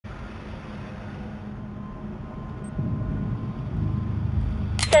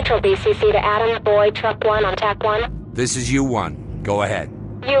Central BCC to Adam, Boy, Truck 1 on TAC 1. This is U1. Go ahead.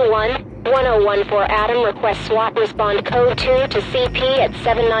 U1, 1014 Adam, request SWAT respond code 2 to CP at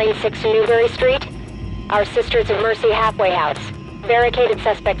 796 Newbury Street. Our Sisters of Mercy halfway house. Barricaded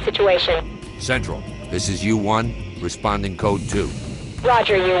suspect situation. Central, this is U1, responding code 2.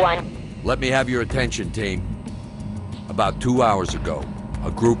 Roger, U1. Let me have your attention, team. About 2 hours ago,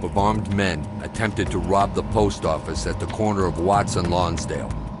 a group of armed men attempted to rob the post office at the corner of Watts and Lonsdale.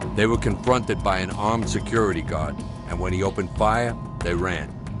 They were confronted by an armed security guard, and when he opened fire, they ran.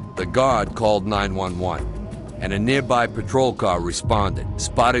 The guard called 911, and a nearby patrol car responded,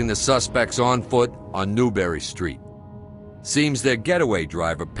 spotting the suspects on foot on Newbury Street. Seems their getaway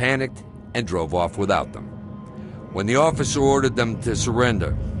driver panicked and drove off without them. When the officer ordered them to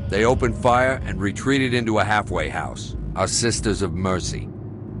surrender, they opened fire and retreated into a halfway house, our Sisters of Mercy.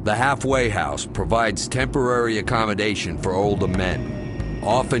 The halfway house provides temporary accommodation for older men,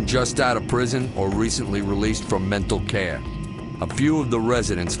 often just out of prison or recently released from mental care. A few of the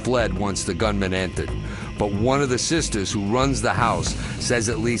residents fled once the gunmen entered, but one of the sisters who runs the house says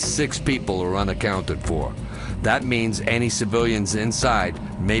at least 6 people are unaccounted for. That means any civilians inside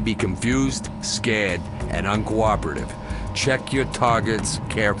may be confused, scared, and uncooperative. Check your targets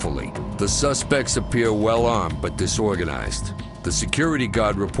carefully. The suspects appear well armed but disorganized. The security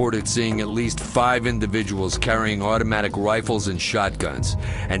guard reported seeing at least 5 individuals carrying automatic rifles and shotguns,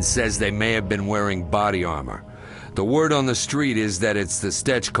 and says they may have been wearing body armor. The word on the street is that it's the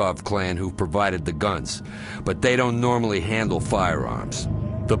Stetchkov clan who provided the guns, but they don't normally handle firearms.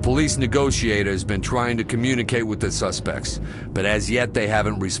 The police negotiator has been trying to communicate with the suspects, but as yet they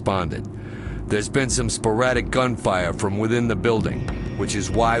haven't responded. There's been some sporadic gunfire from within the building, which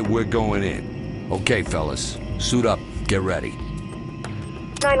is why we're going in. Okay, fellas, suit up, get ready.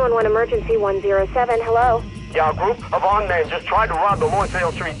 911 emergency 107, hello? Yeah, a group of armed men just tried to rob the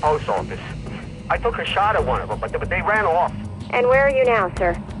Lonsdale Street post office. I took a shot at one of them, but they ran off. And where are you now,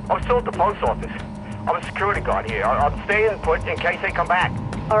 sir? I'm still at the post office. I'm a security guard here. I'm staying put in case they come back.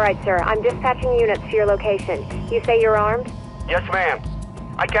 All right, sir. I'm dispatching units to your location. You say you're armed? Yes, ma'am.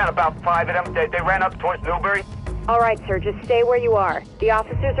 I count about 5 of them. They ran up towards Newbury. All right, sir. Just stay where you are. The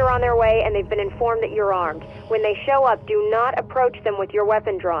officers are on their way, and they've been informed that you're armed. When they show up, do not approach them with your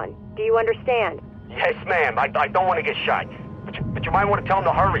weapon drawn. Do you understand? Yes, ma'am. I don't want to get shot. But you might want to tell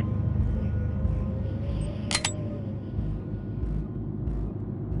them to hurry.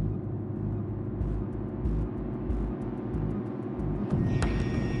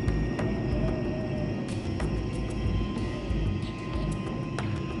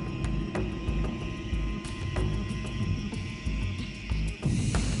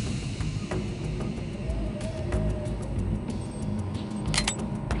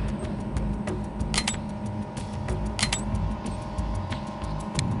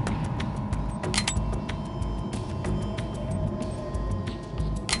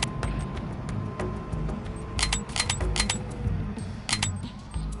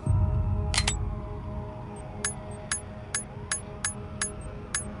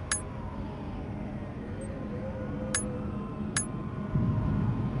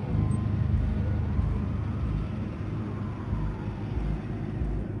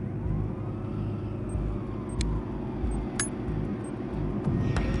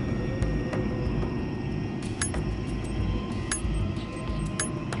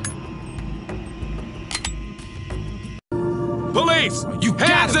 Police! You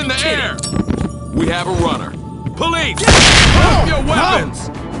hands in the air! We have a runner. Police! Drop your weapons!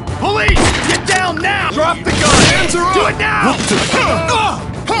 Police! Get down now! Drop the gun! Hands are up! Do it now!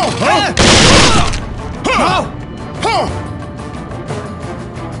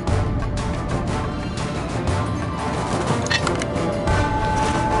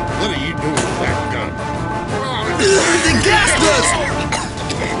 What are you doing with that gun? They gassed us!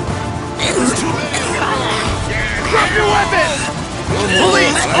 Drop your weapon!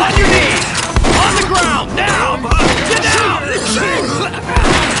 Police, on your knees! On the ground, now! Get down!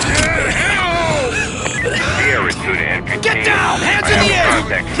 Get down! Hands in the air!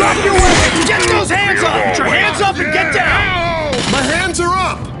 Drop your weapon! Get those hands up! Get your hands up and get down! My hands are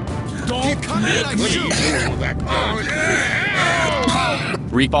up! Don't come in, I What are you shoot! doing with that gun?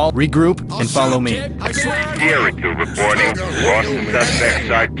 Recall, regroup, and follow me. I swear! Gary 2 reporting. Lost the suspect,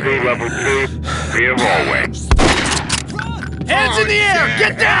 side 2, level 2, rear hallway. Hands in the air!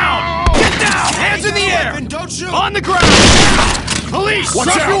 Get down! Get down! Hands in the air! Don't shoot! On the ground! Police, Watch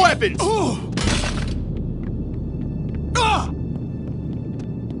drop out. your weapons!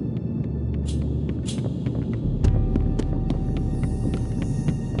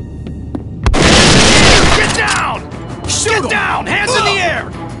 Get down! Shoot Get down! Hands in the air!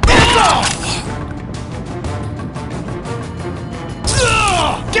 Hands off!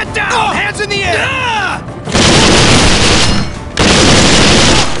 Get down! Hands in the air!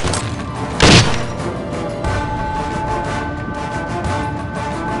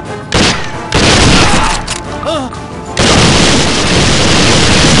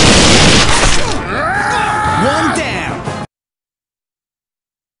 One down!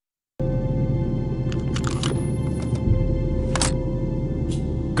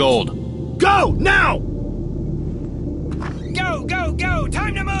 Gold. Go! Now! Go, go, go!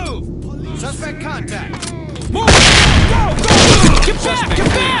 Time to move! Suspect contact. Move! Go, go! Get back! Get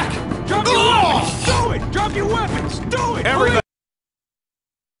back! Drop your weapons! Do it! Drop your weapons! Do it! Everybody!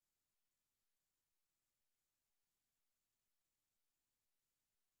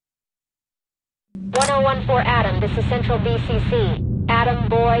 1014 Adam, this is Central BCC. Adam,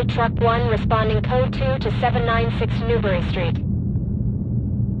 boy, truck 1, responding code 2 to 796 Newbury Street.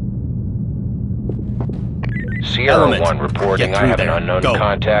 Sierra 1 reporting. I have an unknown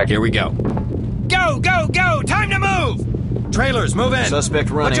contact. Here we go. Go, go, go! Time to move! Trailers, move in. Suspect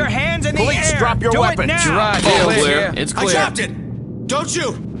running. Put your hands in the air. Police, drop your weapons. Dry, clear. It's clear. I dropped it. Don't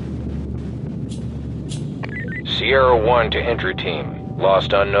shoot. Sierra 1 to entry team.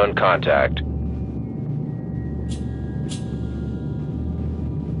 Lost unknown contact.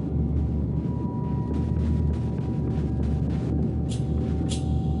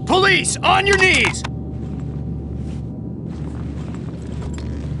 Police, on your knees!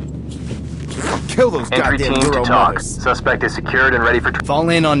 Kill those entry goddamn team Euro to talk. mothers. Suspect is secured and ready for... Fall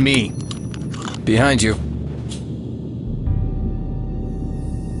in on me. Behind you.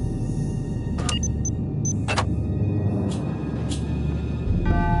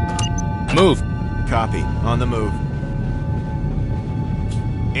 Move. Copy. On the move.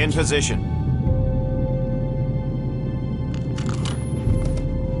 In position.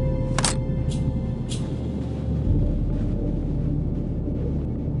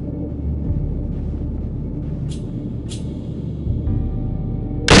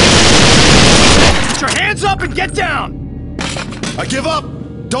 Put your hands up and get down! I give up!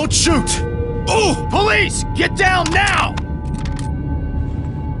 Don't shoot! Ooh! Police! Get down now!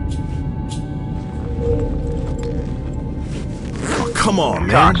 Oh, come on,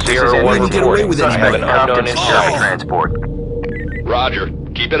 man. Sierra 1 get away with it. I have an unknown insurance transport. Roger.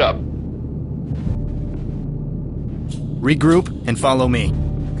 Keep it up. Regroup and follow me.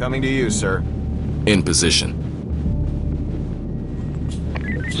 Coming to you, sir. In position.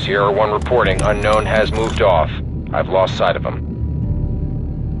 Sierra 1 reporting. Unknown has moved off. I've lost sight of him.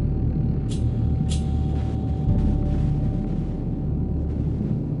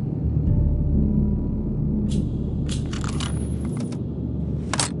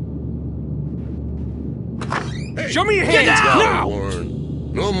 Hey, show me your hands now!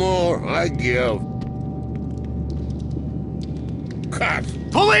 Warren. No more, I give. Cops.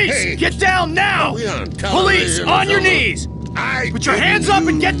 Police! Hey. Get down now! We on television Police, or on your something? knees! I Put your give hands up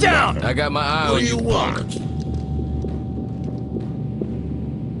and you get down! I got my eye What on do you. you want?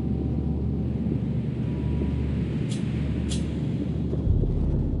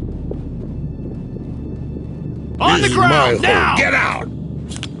 On the This is my ground, home. now! Get out!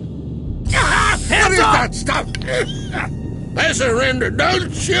 Hands What is up! that stuff? I surrender.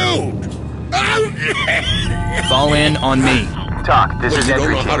 Don't shoot! Fall in on me. Talk. This Well, is you don't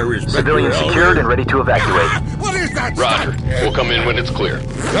entry know how to team. respect Civilian your secured elders. and ready to evacuate. What is that Roger. stuff? We'll come in when it's clear.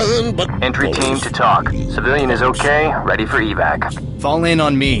 Nothing but Entry team to talk. Civilian is okay, ready for evac. Fall in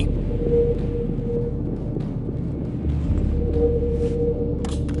on me.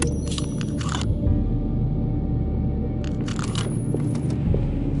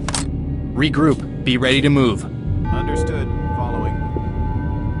 Regroup. Be ready to move. Understood. Following.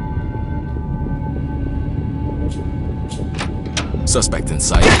 Suspect in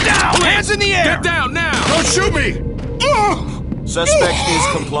sight. Get down! Hands in the air! Get down now! Don't shoot me! Suspect is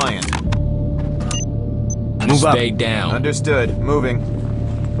compliant. Move up. Stay down. Understood. Moving.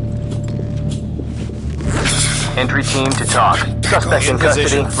 Entry team to talk. Suspect in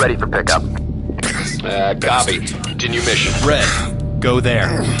custody, ready for pickup. Copy. Continue mission. Red. Go there.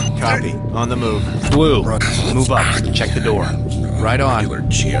 Copy. On the move. Blue. Move up. Check the door. Right on.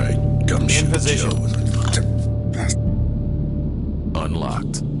 In position.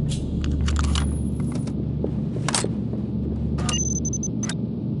 Unlocked.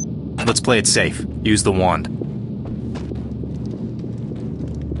 Let's play it safe. Use the wand.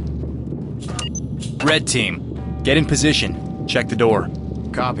 Red team. Get in position. Check the door.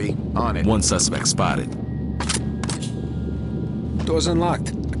 Copy. On it. One suspect spotted. Door's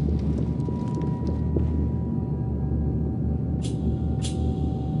unlocked.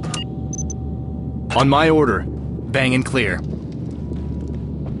 On my order. Bang and clear.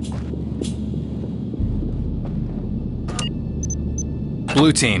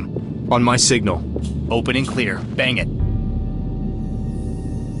 Blue team, on my signal. Open and clear. Bang it.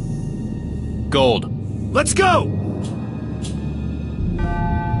 Gold. Let's go!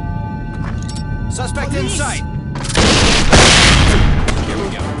 Suspect in sight. Here we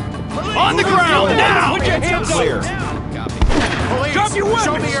go. On the ground, now! Put your hands up! Clear. Police, drop your weapons!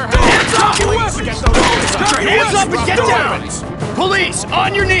 Show me your hands up! Drop your weapons! Put your hands up and get down! Police,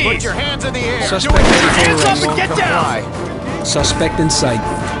 on your knees! Put your hands in the air! Suspect put your hands up and get down! Suspect in sight.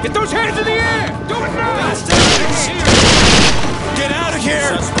 Get those hands in the air! Do it now! Get out of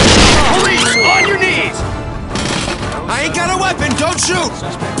here! Police, on your knees! I ain't got a weapon! Don't shoot!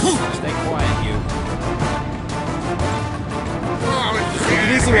 Stay quiet, you.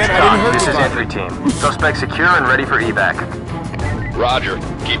 Easy, man. I didn't hurt This you. is entry team. Suspect secure and ready for evac. Roger.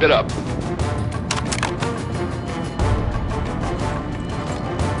 Keep it up.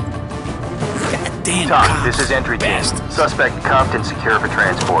 Damn TOC, cops. this is entry team. Suspect cuffed and secure for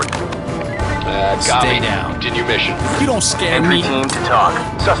transport. Copy. Stay down. Continue mission. You don't scare Entry me. team to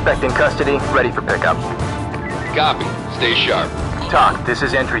TOC. Suspect in custody, ready for pickup. Copy. Stay sharp. TOC, this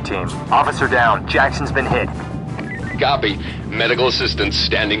is entry team. Officer down. Jackson's been hit. Copy. Medical assistance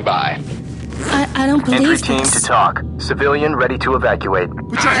standing by. I don't believe Entry this. team to TOC. Civilian ready to evacuate.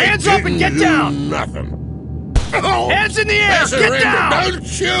 Put your hands up and get down! Nothing. Hands in the air! Get down! Don't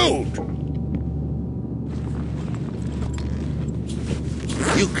shoot!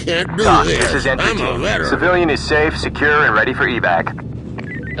 You can't do TOC, this. this is entry I'm a team. veteran. Civilian is safe, secure, and ready for evac.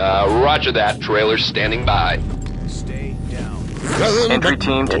 Roger that. Trailer standing by. Stay down. Nothing Entry but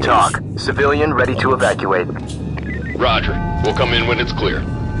team to police. TOC. Civilian ready to evacuate. Roger. We'll come in when it's clear.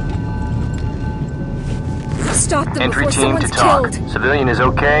 Stop them Entry before team to someone's TOC. killed. Civilian is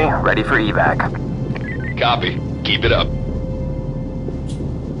okay, ready for evac. Copy. Keep it up.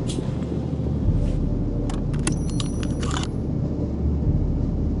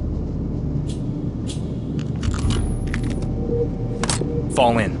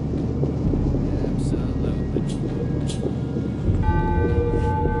 Fall in.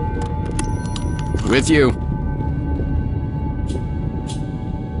 With you.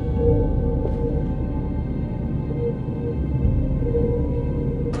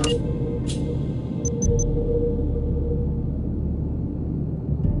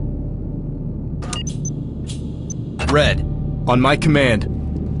 Red, on my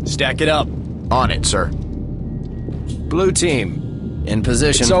command. Stack it up. On it, sir. Blue team, in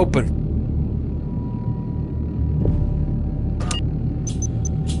position. It's open.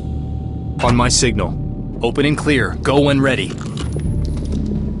 On my signal. Open and clear. Go when ready.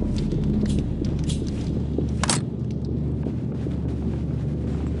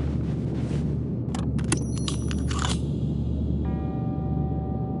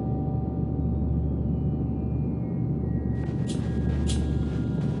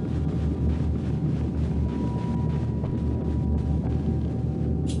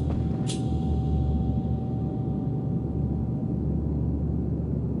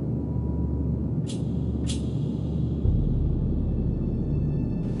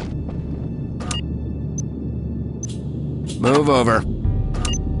 Move over.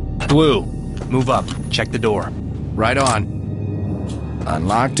 Blue, move up. Check the door. Right on.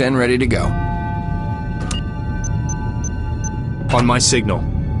 Unlocked and ready to go. On my signal.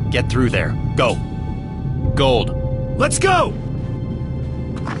 Get through there. Go. Gold. Let's go!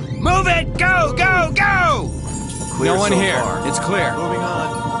 Move it! Go! Go! Go! Clear No one so here. far. It's clear. Moving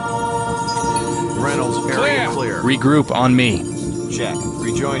on. Reynolds, area clear. Regroup on me. Check.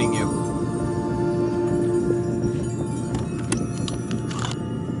 Rejoining you.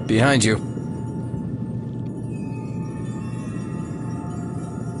 Behind you.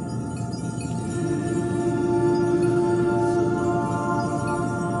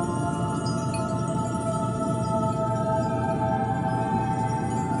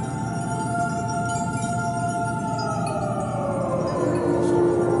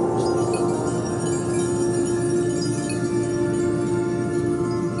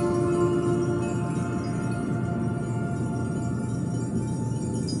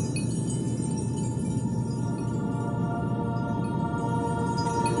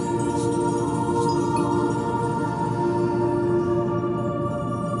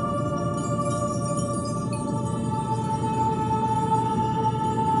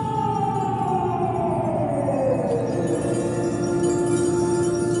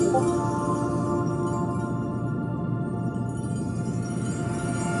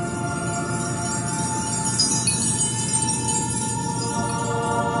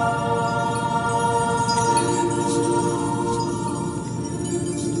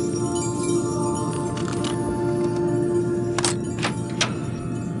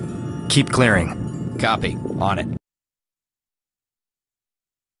 Keep clearing. Copy. On it.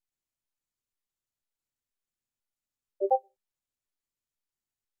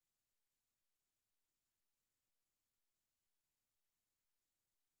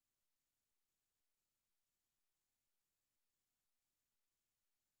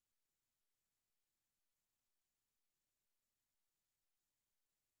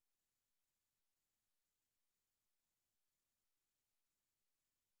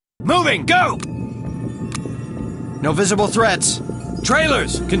 Moving, go! No visible threats.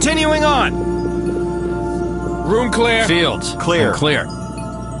 Trailers, continuing on. Room clear. Fields. Clear. Clear.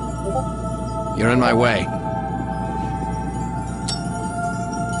 You're in my way.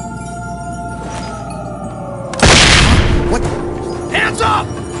 What? Hands up!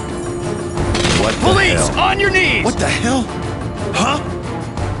 What the Police, hell? on your knees! What the hell? Huh?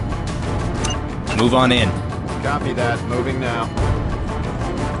 Move on in. Copy that. Moving now.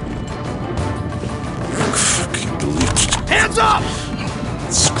 Can't believe it. Hands up!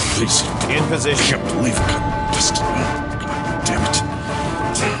 It's crazy. In position. Can't believe it. God damn it.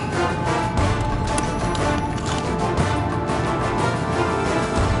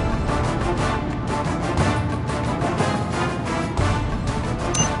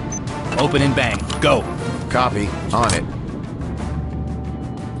 Open and bang. Go. Copy. On it.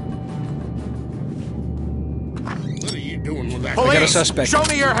 What are you doing with that? Police! I got a suspect. Show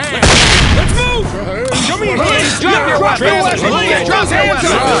me your hands! Let's move! Show me your hands! Drop your weapons! Drop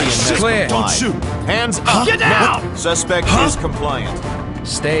hands up! Clear. Don't shoot. Hands up. Get down! Suspect is compliant.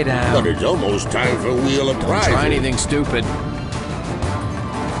 Stay down. But it's almost time for Wheel of Don't Pride. try anything stupid.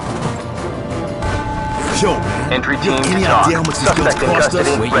 Yo, man. Entry You team have to any talk. idea how much these guns Suspect in cost us?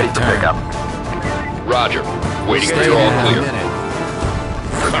 custody, Wait ready your for turn. pickup. Roger. Waiting Stay until all down. clear.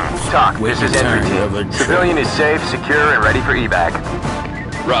 Talk, this is entry Have a team. Civilian is safe, secure, and ready for evac.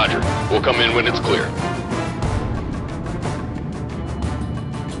 Roger. We'll come in when it's clear.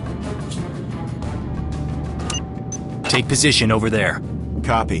 Take position over there.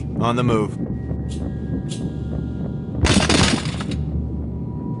 Copy. On the move.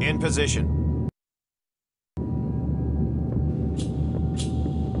 In position.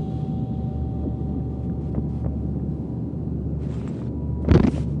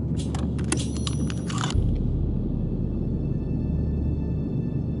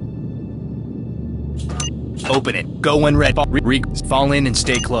 Open it. Go when ready. Fall in and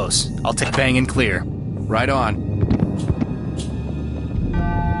stay close. I'll take bang and clear. Right on.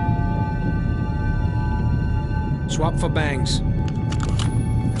 Swap for bangs.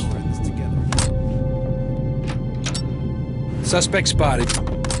 Suspect spotted.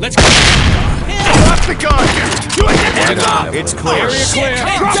 Let's go! Drop the gun! Do it! Hands up! It's clear. Area clear!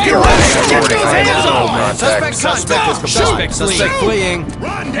 Drop your weapons! Get those hands up! Suspect is compliant. Suspect fleeing.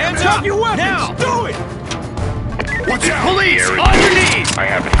 Run! Hands up your weapons! Now! Do it! Watch out! Police! On your knees! I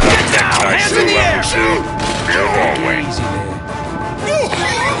have a Get down! Hands in the air! Rear hallway.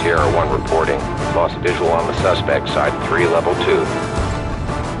 Sierra 1 reporting. Lost visual on the suspect, side 3, level 2.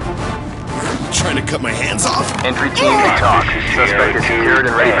 Trying to cut my hands off? Entry team to talk. Suspect is secured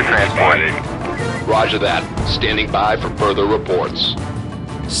and ready for transport. Roger that. Standing by for further reports.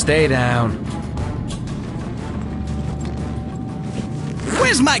 Stay down.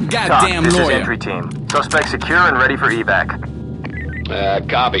 Where's my goddamn This is lawyer? entry team. Suspect secure and ready for evac.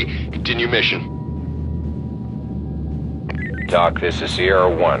 Copy. Continue mission. Doc, this is Sierra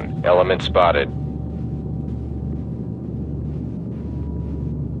 1. Element spotted.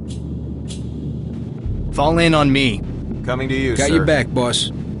 Fall in on me. Coming to you, Got sir. your back,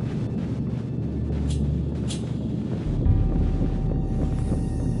 boss.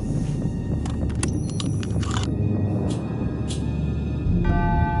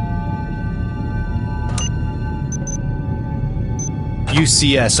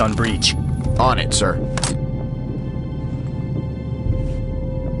 UCS on breach. On it, sir.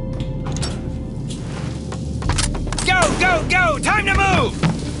 Go, go, go! Time to move!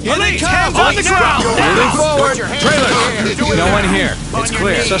 Police, hands on the ground! Moving forward. Trailer. No one here. It's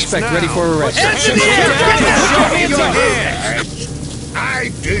clear. Suspect ready for arrest. Hands in the air! Get down! Hands up! I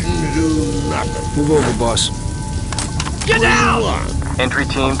didn't do nothing. Move over, boss. Get down! Entry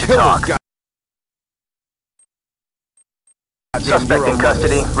team to talk. Suspect in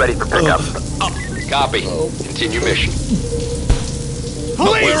custody, ready for pickup. Copy. Continue mission.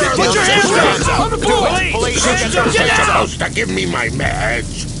 Police, put your hands up! On the police! Police, Hands up! Get down! Supposed to give me my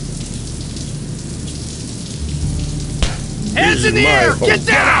badge. Hands in the air! Get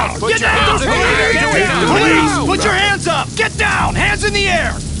down! Get down! Police, put your hands up! Get down! Hands in the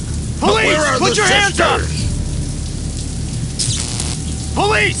air! Police, put your hands up!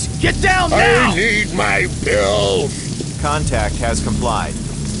 Police! Police! Get down now! I need my pills. Contact has complied.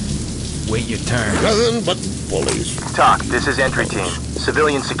 Wait your turn. Nothing but bullies. TOC, this is entry team.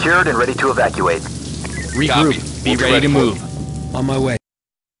 Civilians secured and ready to evacuate. Regroup. Be ready to move. On my way.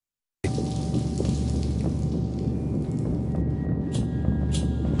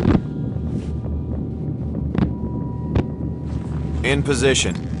 In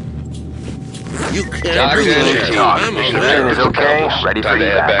position. You can't Doc, do entry that. team. TOC, mission is okay. Ready for Time to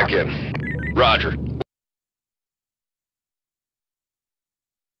head evac. back in. Roger.